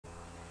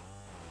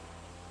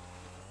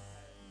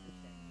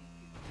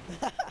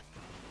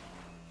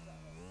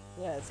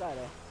Yeah, it's right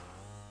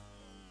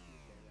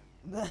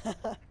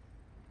there.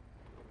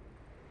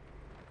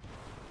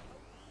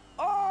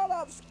 Oh,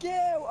 that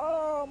skill!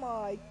 Oh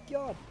my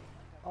god!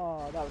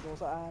 Oh, that was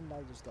also, and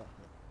I just got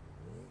hit.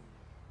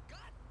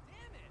 God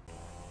damn it!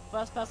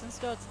 First person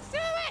starts. Do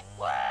it!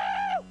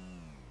 Woo!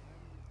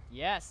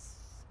 Yes.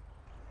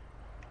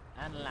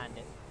 And land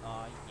it.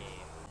 Oh yeah.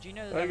 Do you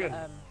know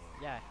that?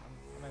 Yeah.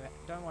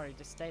 Don't worry.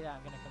 Just stay there.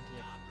 I'm gonna come to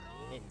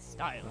you in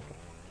style.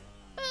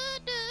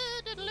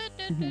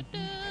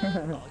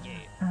 Oh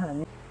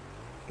yeah.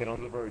 Get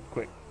on the road,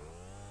 quick.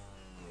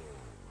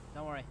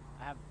 Don't worry.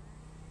 I have.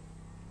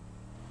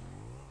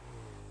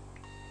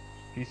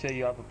 If you say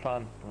you have a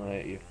plan, I'm gonna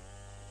hit you.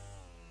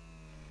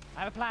 I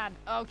have a plan.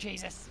 Oh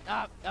Jesus.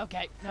 Oh,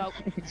 okay. No.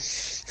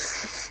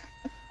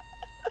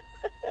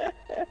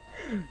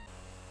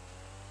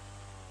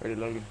 Ready,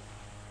 Logan?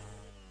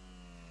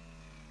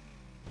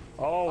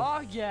 Oh! Oh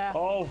yeah.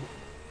 Oh!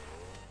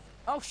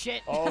 Oh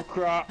shit. Oh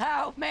crap!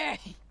 Help me!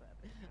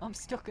 I'm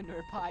stuck under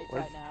a pipe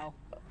right now.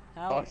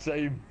 Help. Oh,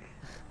 same.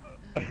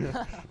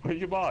 Where's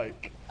your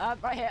bike?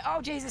 Right here.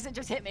 Oh Jesus! It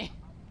just hit me.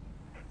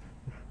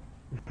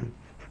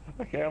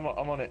 Okay, I'm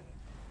on it.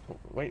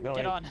 Wait, no.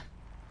 Get wait. on.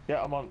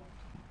 Yeah, I'm on.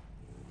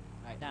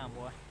 Right down,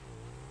 boy.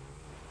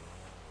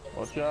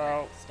 Watch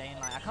out. Stay in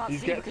line. I can't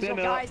He's see because your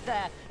getting up. guy's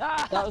there.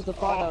 Ah! That was the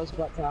part that was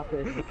about to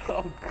happen.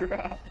 Oh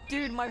crap!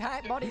 Dude, my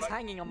body's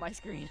hanging on my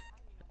screen.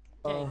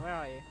 Okay, where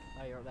are you?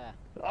 Oh, you're up there.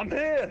 I'm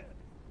here.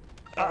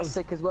 That's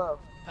sick as well.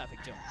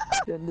 Perfect jump.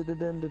 Dun, dun, dun,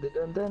 dun, dun,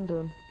 dun, dun,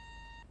 dun.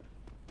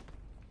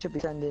 Should be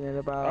sending in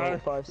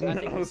about 5 I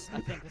seconds.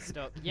 think we're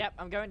stuck. Yep,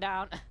 I'm going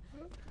down.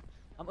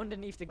 I'm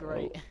underneath the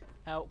grate.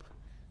 Help.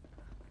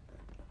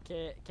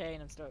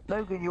 Kane, I'm stuck.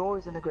 Logan, you're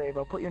always in a grave.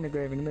 I'll put you in a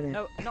grave in a minute.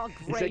 No, not a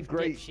said grave,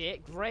 grate.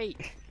 dipshit.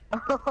 Grate.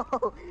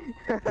 Oh,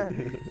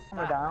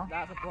 down.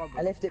 That's a problem.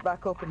 I lift it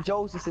back up and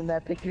Joel's just in there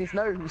picking his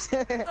nose.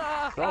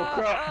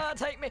 crap.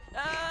 Take me!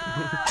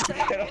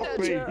 Take Get me off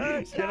to me.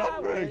 church. Get off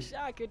I me. wish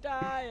I could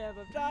die of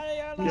a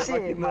bloody Get see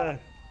back it, in there.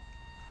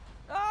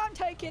 Oh, I'm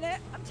taking it!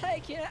 I'm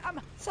taking it! I'm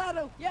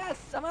saddle!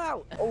 Yes, I'm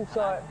out! Oh,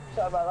 sorry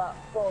about that.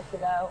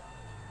 Forking out.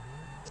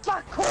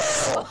 Fuck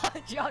off!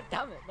 God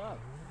damn it, no.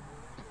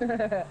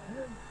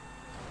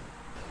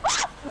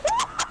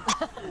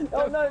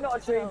 Oh no, not a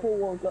tree, Paul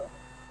Walker.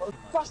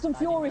 Fast and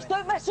Furious,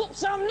 don't mess up,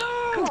 Sam,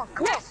 no! Come on,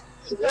 yes!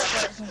 Do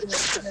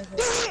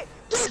it!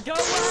 Go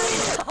away!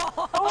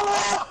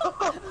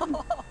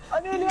 I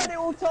nearly had it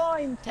all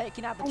timed!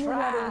 Taking out the Oh,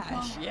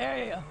 trash!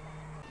 Yeah!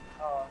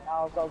 Oh,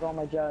 now I've got to go on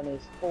my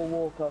journeys. Paul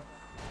Walker.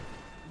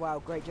 Wow,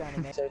 great journey,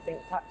 mate. So think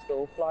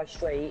tactical, fly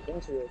straight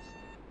into us.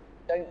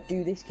 Don't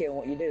do this kill,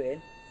 what you're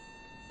doing.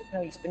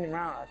 No, you're spinning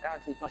around, I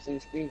can't see my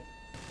screen.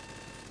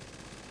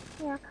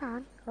 Yeah, I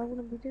can. I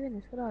wouldn't be doing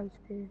this, would I?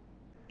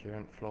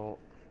 Current floor.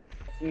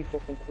 You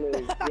fucking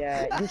clue.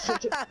 Yeah, you're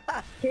such a...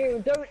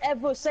 Kieran, don't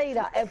ever say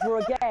that ever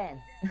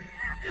again.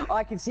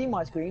 I can see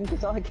my screen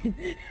because I can...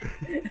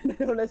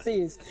 All I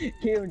see is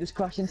Kieran just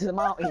crash into the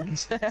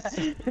mountains.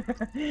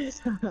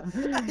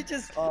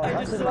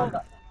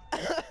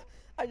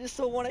 I just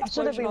saw one I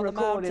should have explosion been on the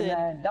recording mountain,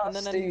 then. and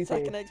That's then a stupid.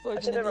 second I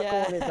explosion should in have the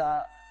recorded air.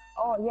 that.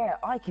 Oh yeah,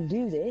 I can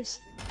do this.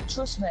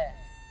 Trust me.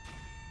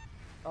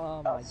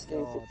 Oh my That's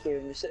stupid, god.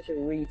 Kieran. You're such a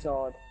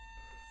retard.